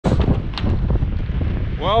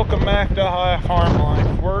Welcome back to High Farm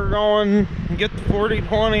Life. We're going to get the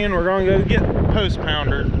 4020 and we're going to go get post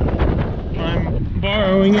pounder. I'm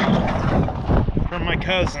borrowing it from my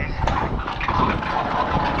cousin.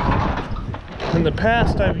 In the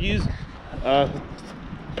past I've used a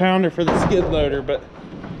pounder for the skid loader, but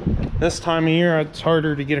this time of year it's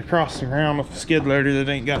harder to get across the ground with a skid loader that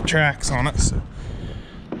ain't got tracks on it, so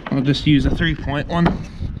I'll just use a 3-point one.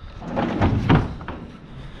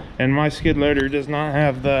 And my skid loader does not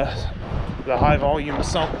have the high volume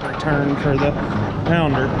sump return for the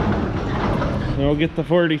pounder. So we'll get the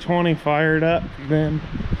 4020 fired up. Then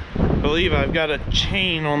I believe I've got a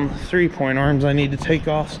chain on the 3-point arms I need to take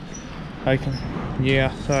off. So I can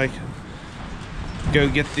go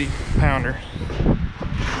get the pounder.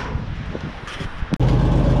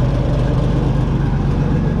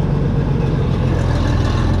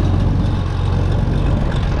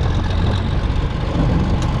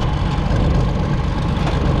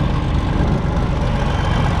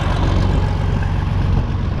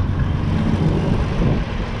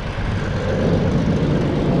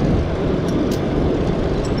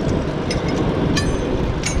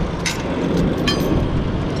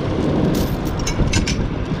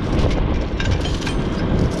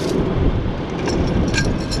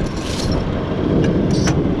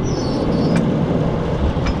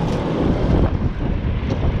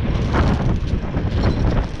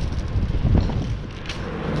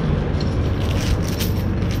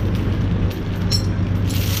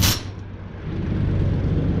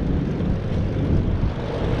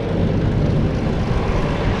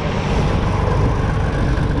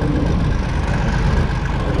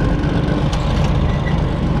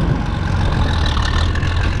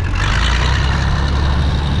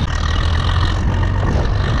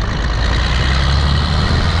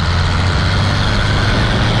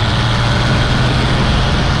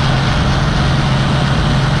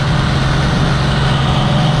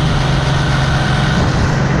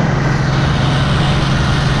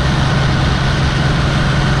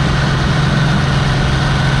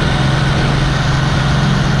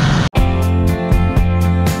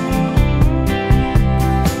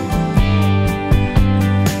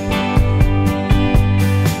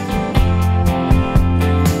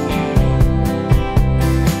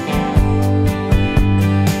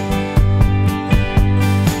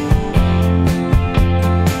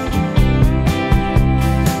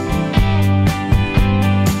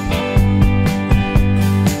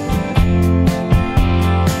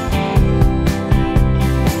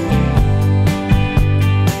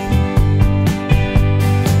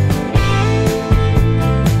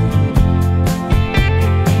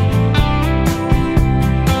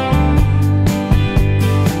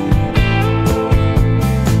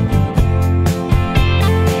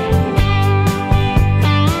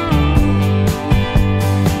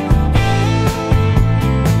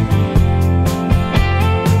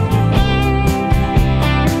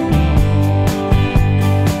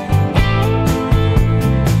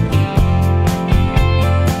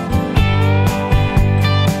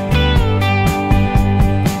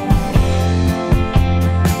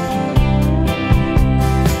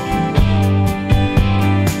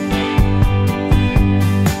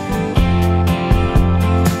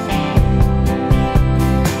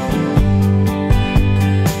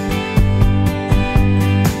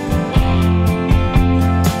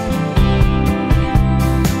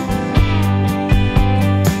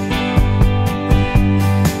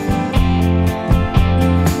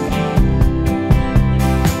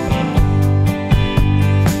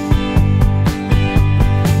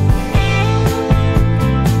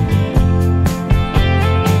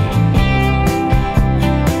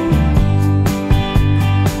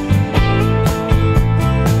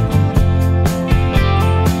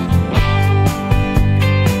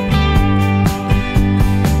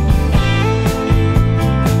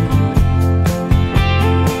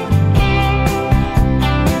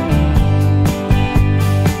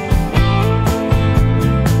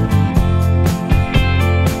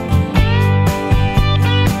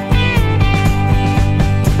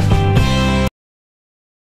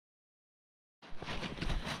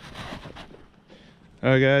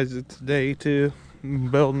 Alright guys, it's day 2,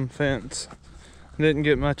 building fence. Didn't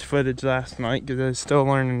get much footage last night because I was still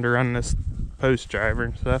learning to run this post driver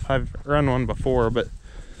and stuff. I've run one before, but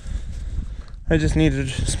I just needed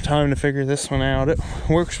some time to figure this one out. It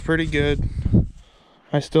works pretty good.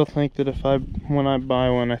 I still think that when I buy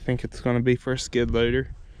one, I think it's going to be for a skid loader.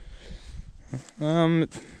 The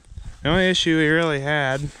only issue we really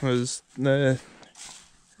had was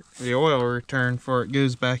the oil return for it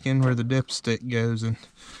goes back in where the dipstick goes, and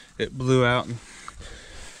it blew out and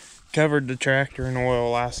covered the tractor in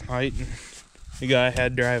oil last night, and the guy I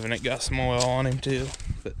had driving it got some oil on him too.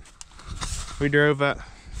 But we drove that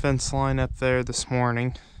fence line up there this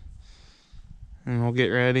morning, and we'll get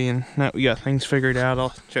ready, and now we got things figured out.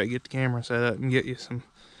 I'll try to get the camera set up and get you some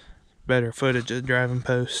better footage of driving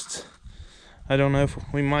posts. I don't know if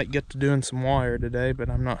we might get to doing some wire today, but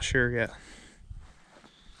I'm not sure yet.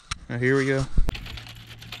 Now here we go.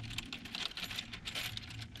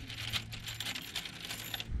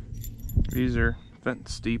 These are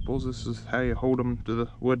fence steeples. This is how you hold them to the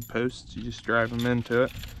wood posts. You just drive them into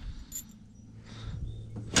it.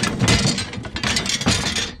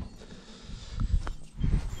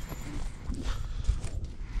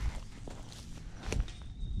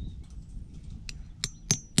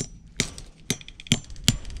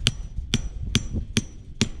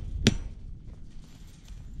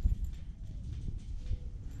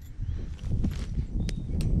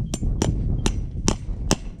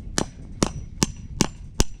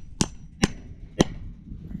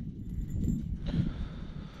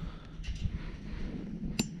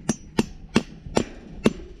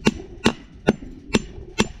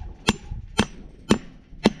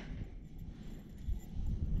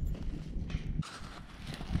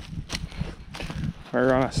 We're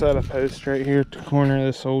gonna set a post right here at the corner of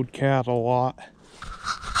this old cattle lot.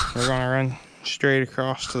 We're gonna run straight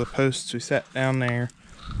across to the posts we set down there.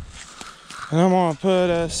 And I'm gonna put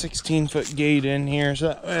a 16-foot gate in here so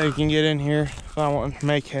that way I can get in here. If I want to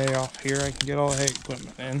make hay off here, I can get all the hay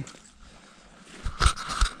equipment in.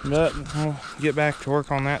 But we'll get back to work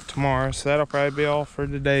on that tomorrow, so that'll probably be all for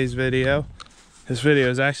today's video. This video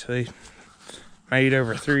is actually made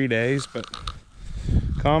over 3 days, but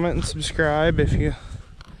comment and subscribe if you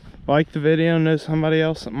like the video and know somebody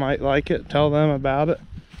else that might like it. Tell them about it.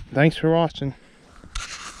 Thanks for watching.